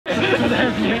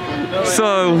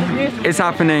So, it's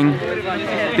happening.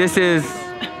 This is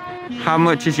how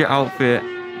much is your outfit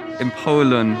in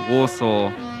Poland,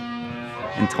 Warsaw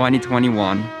in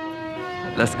 2021.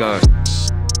 Let's go.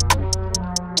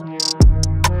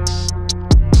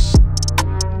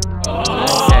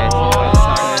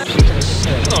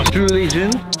 True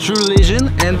Legion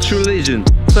and True Legion.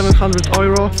 700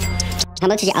 euro. How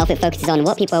much of your outfit focuses on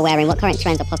what people are wearing, what current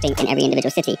trends are popping in every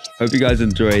individual city. Hope you guys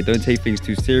enjoy. Don't take things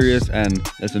too serious and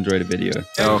let's enjoy the video.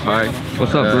 Oh, hi.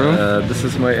 What's up, bro? This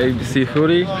is my ABC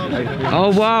hoodie.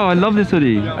 Oh, wow. I love this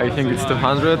hoodie. I think it's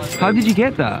 200. How did you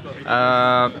get that?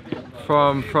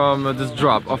 From this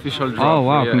drop, official drop. Oh,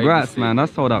 wow. Congrats, ABC. man.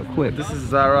 That sold out quick. This is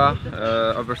Zara,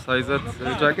 oversized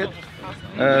jacket.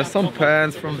 Some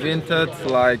pants from Vinted,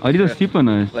 like... Oh, these are super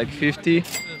nice. Like 50.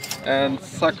 And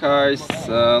Sakai's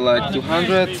like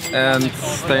 200. And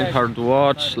Steinhardt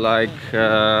watch, like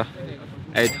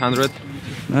 800.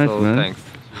 Nice, so, man. Thanks.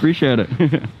 Appreciate it.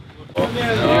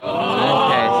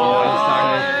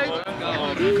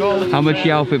 How much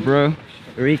your outfit, bro?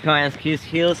 Rick Owens Kiss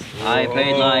Heels. I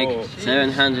paid like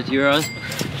 700 euros.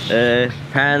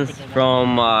 Pants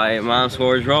from my mom's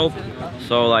wardrobe,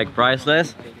 so like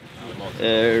priceless.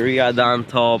 Riadan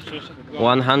top,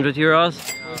 100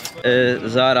 euros.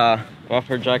 Zara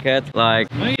puffer jacket, like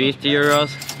 50 euros.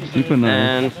 Super nice.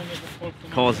 And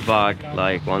cost bag,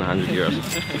 like 100 euros.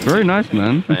 Very nice,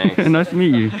 man. Thanks. Nice to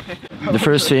meet you. The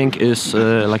first thing is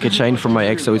like a chain from my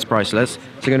ex, so it's priceless.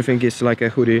 Second thing is like a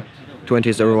hoodie,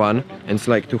 2001, and it's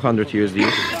like 200 USD.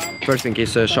 First thing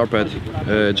is a sharpened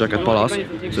jacket Polas,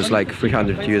 so it's like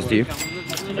 300 USD.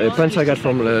 Pants I got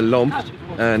from Lomb,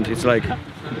 and it's like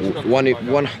one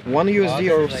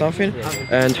USD or something.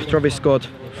 And Travis Scott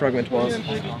fragment was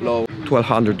low,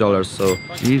 $1,200. So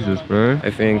Jesus, bro.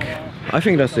 I think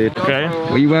that's it. Okay.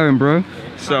 What are you wearing, bro?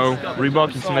 So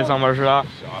Reebok is Maison Margiela,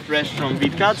 fresh from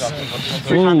Beatcats,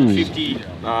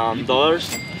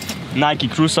 $350. Nike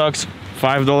Crew Socks,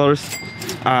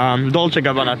 $5. Dolce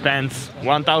Gabbana pants,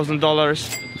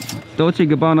 $1,000. Dolce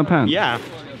Gabbana pants? Yeah.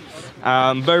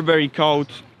 Burberry coat,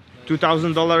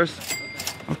 $2,000.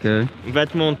 Okay.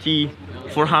 Vetements tee,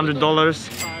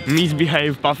 $400.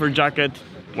 Misbehave puffer jacket,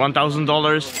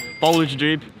 $1,000. Polish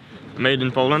drip, made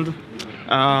in Poland.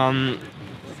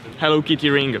 Hello Kitty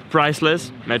ring,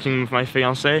 priceless, matching with my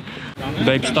fiance.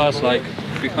 Babe Stars like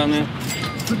 300.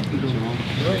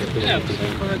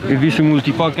 Vision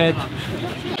multi-pocket.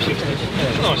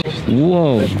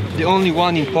 Whoa. The only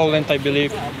one in Poland, I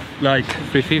believe, like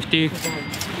 350.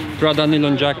 Prada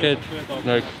nylon jacket,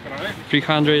 like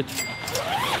 300.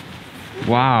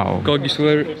 Wow. Coggies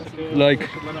were like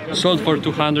sold for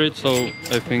 200, so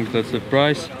I think that's the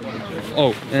price.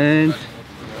 Oh, and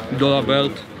dollar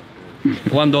belt,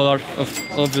 $1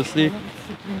 obviously,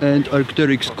 and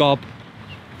Arc'teryx cup.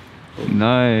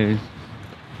 Nice.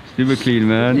 Super clean,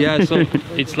 man. Yeah, so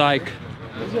it's like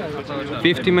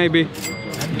 50 maybe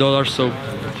dollars. So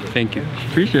thank you.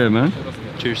 Appreciate it, man.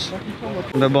 Cheers.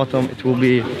 On the bottom it will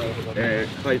be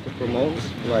quite promotes,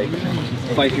 like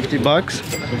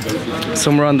 $550.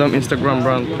 Some random Instagram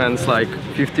brand pants like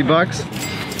 $50.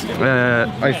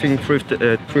 I think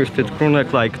thrifted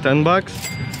crewneck like $10,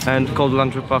 and cold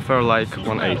laundry puffer like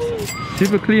 1.8.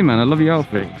 Super clean, man. I love your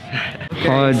outfit.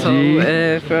 Okay, so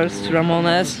first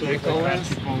Ramones, Rick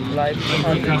Owens, like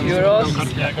 100 euros.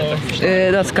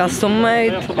 That's custom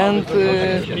made, and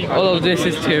all of this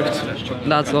is thrift.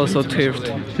 That's also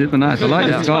thrift. Super nice. I like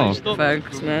this scarf.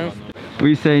 Thanks, man. What are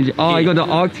you saying? Oh, I got the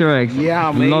Arc'teryx.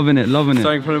 Yeah, mate. Loving it, loving it.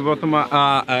 Starting from the bottom,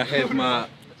 I have my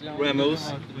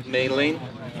Ramos main lane,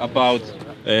 about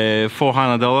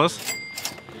 $400.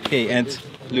 Okay, and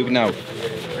look now.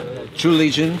 True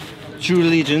Legion, True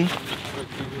Legion,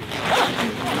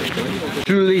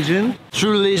 True Legion,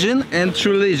 True Legion, and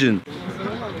True Legion.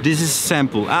 This is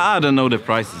sample. I don't know the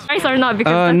prices. Price or not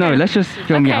because no, let's just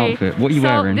film your outfit. What are you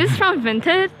wearing? This is from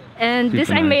Vinted, and this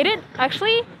I nice. made it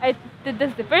actually. I did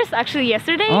this the first actually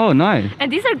yesterday. Oh, nice.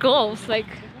 And these are gloves, like.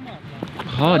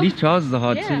 Oh, these trousers are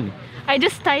hard too. I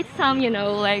just tied some, you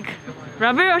know, like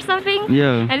rubber or something.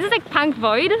 Yeah. And this is like punk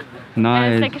void. Nice.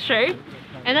 And it's like a shirt.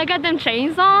 And I got them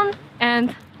chains on,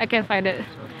 and I can't find it.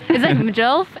 It's like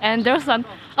MJELF, and there's some.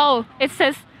 Oh, it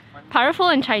says powerful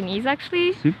in Chinese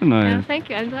actually. Super nice. Yeah, thank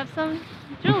you. And I have some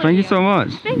jewelry. Well, thank you so much.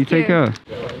 Thank you take care.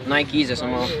 Nikes are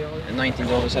somehow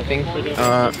 $19, I think.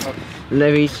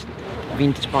 Levi's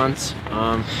vintage pants,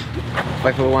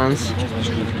 501s.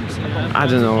 I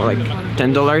don't know, like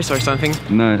 $10 or something.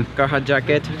 Nice. Carhartt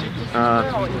jacket,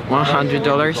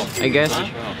 $100, I guess.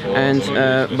 And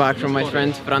bag from my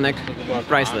friend Franek,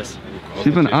 priceless.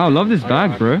 Super. I love this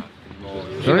bag, bro.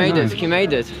 He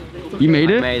made it. You made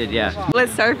it? I made it, yeah.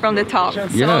 Let's start from the top. So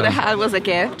Yeah. the hat was a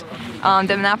gift.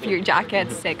 The Napier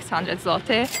jacket, 600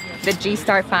 zloty. The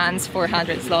G-Star pants,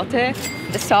 400 zloty.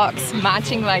 The socks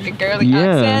matching like a girly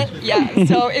accent. Yeah,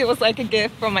 so it was like a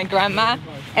gift from my grandma.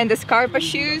 And the Scarpa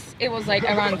shoes, it was like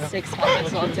around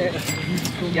 600 zloty.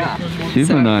 Yeah.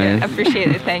 Super nice. Yeah, appreciate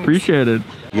it, thanks. Appreciate it.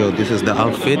 Yo, this is the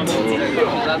outfit.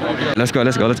 Let's go,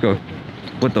 let's go, let's go.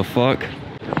 What the fuck?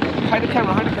 Hide the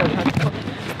camera, hide the camera.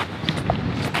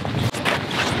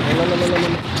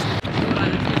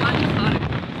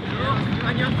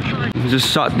 Just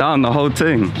shut down the whole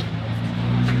thing.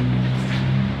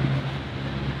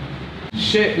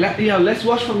 Shit, let's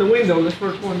watch from the window. Let's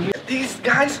watch one here. These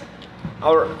guys,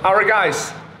 our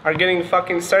guys, are getting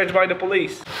fucking searched by the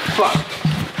police. Fuck.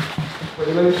 Wait,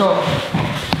 let me call.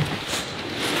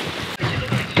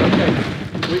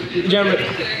 Okay. Jeremy.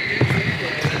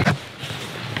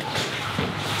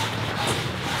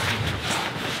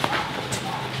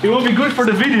 It will be good for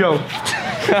the video.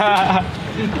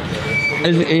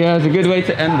 Yeah, it's a good way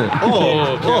to end it.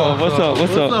 Oh, what's up?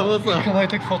 What's up? What's up? Can I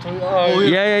take photo?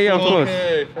 Yeah, of course.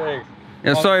 Okay, thanks.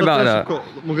 Yeah, sorry about that.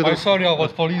 I'm sorry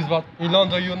about police, but in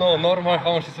London, you know, normal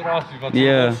house is rusty, but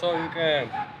Yeah. so you can.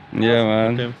 Yeah,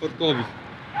 man. Okay, for COVID.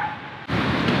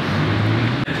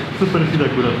 Super fit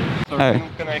akurat. Hey.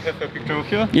 Can I have a picture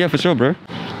of you? Yeah, for sure, bro.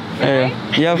 Hey,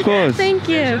 yeah, of course. Thank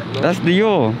you. That's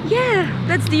Dior. Yeah,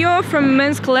 that's Dior from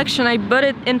men's collection. I bought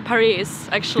it in Paris,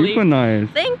 actually. Super nice.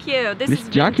 Thank you. This is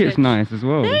jacket's vintage. nice as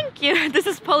well. Thank you. This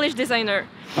is Polish designer.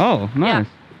 Oh, nice.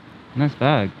 Nice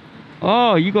bag.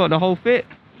 Oh, you got the whole fit?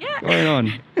 Yeah. Going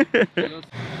on.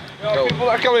 Yo, people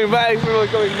are coming back, people are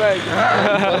coming back.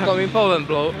 Welcome in Poland,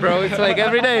 bro. It's like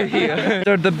every day here.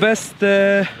 They're the best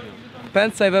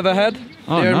pants I've ever had.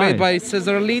 Oh, They're made nice. by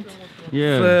Cesar Lead.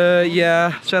 Yeah.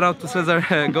 Yeah, shout out to Cesar.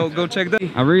 go check them.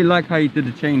 I really like how you did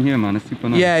the chain here, man. It's super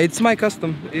nice. Yeah, it's my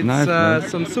custom. It's Nice, bro.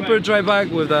 some super dry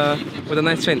bag with a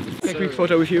nice chain. A quick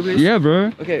photo with you, please. Yeah,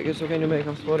 bro. Okay, so can you make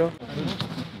a photo?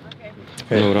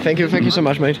 Okay. Thank you so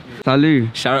much, mate. Salut.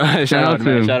 Shout out to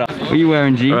him. Shout out. What are you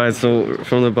wearing, G? Alright, so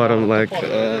from the bottom, like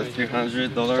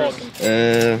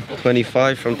 $300,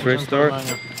 25 from thrift store,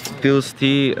 Pills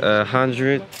Tea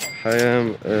 100,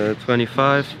 I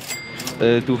 25,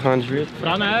 200.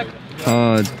 Franek.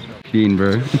 Oh, clean,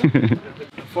 bro.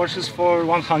 Forces for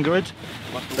 100.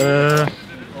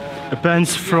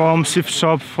 Pants from thrift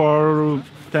shop for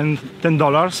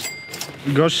 $10.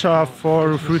 Gosha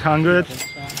for 300.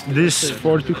 This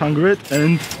for 200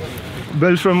 and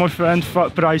belt from my friend,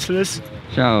 priceless.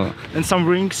 Ciao. And some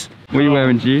rings. What are you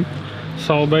wearing, G?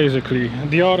 So basically,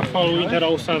 Dior Fall Winter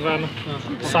 07,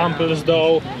 samples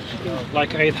though,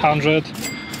 like 800,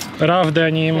 rough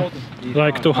denim,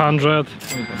 like 200,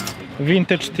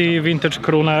 vintage tee, vintage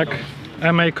crewneck,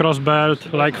 MA cross belt,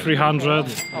 like 300,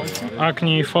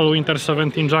 Acne Fall Winter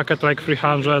 17 jacket, like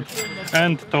 300,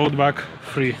 and tote bag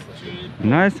free.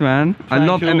 Nice, man. I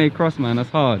love MA Cross, man. That's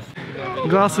hard.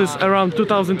 Glasses around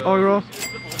 2,000 euro,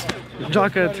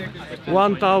 jacket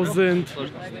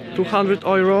 1,200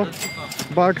 euro,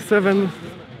 bag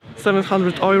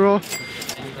 700 euro,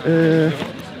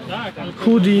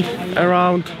 hoodie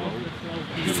around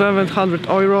 700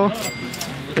 euro,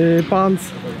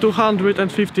 pants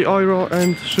 250 euro,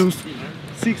 and shoes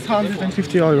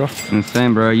 650 euro.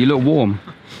 Insane, bro. You look warm.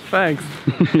 Thanks.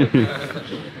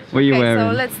 What are you wearing?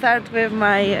 So let's start with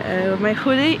my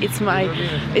hoodie. It's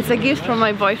a gift from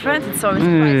my boyfriend. It's always Hey.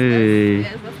 priceless.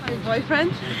 Yes, that's my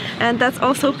boyfriend, and that's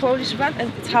also Polish brand,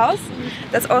 and it's house.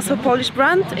 That's also Polish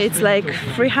brand. It's like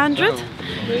 300,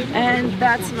 and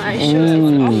that's my shoes.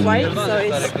 It's off-white, so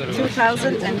it's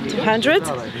 2,200.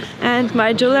 And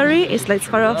my jewelry is like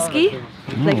Swarovski,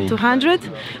 like 200,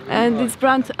 and it's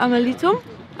brand Amelitum.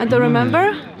 I don't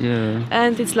remember. Yeah.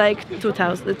 And it's like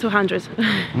 200.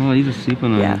 Oh, these are super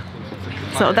nice. Yeah.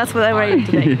 So that's what I'm wearing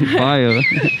today. Fire.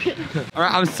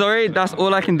 Alright, I'm sorry, that's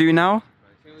all I can do now.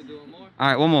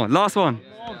 Alright, one more. Last one.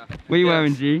 What are you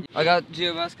wearing, G? I got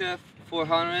Gio Vasquez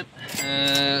 400,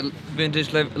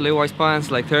 vintage Levi's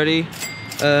pants like 30,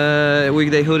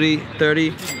 weekday hoodie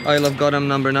 30, I Love Gotham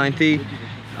number 90,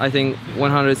 I think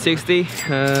 160,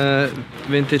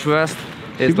 vintage vest.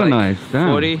 It's Super like nice, damn.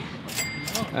 40.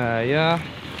 Yeah.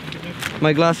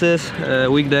 My glasses,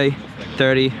 weekday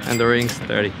 30, and the rings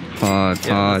 30. Hard,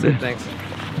 Yeah, hard. that's it, thanks.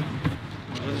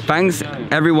 Thanks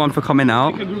everyone for coming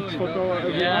out.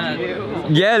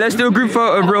 Yeah, let's do a group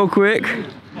photo real quick.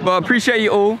 But appreciate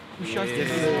you all.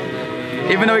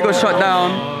 Even though we got shut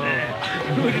down.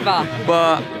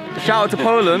 But shout out to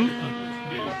Poland.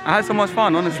 I had so much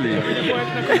fun, honestly.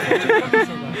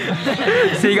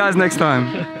 See you guys next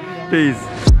time. Peace.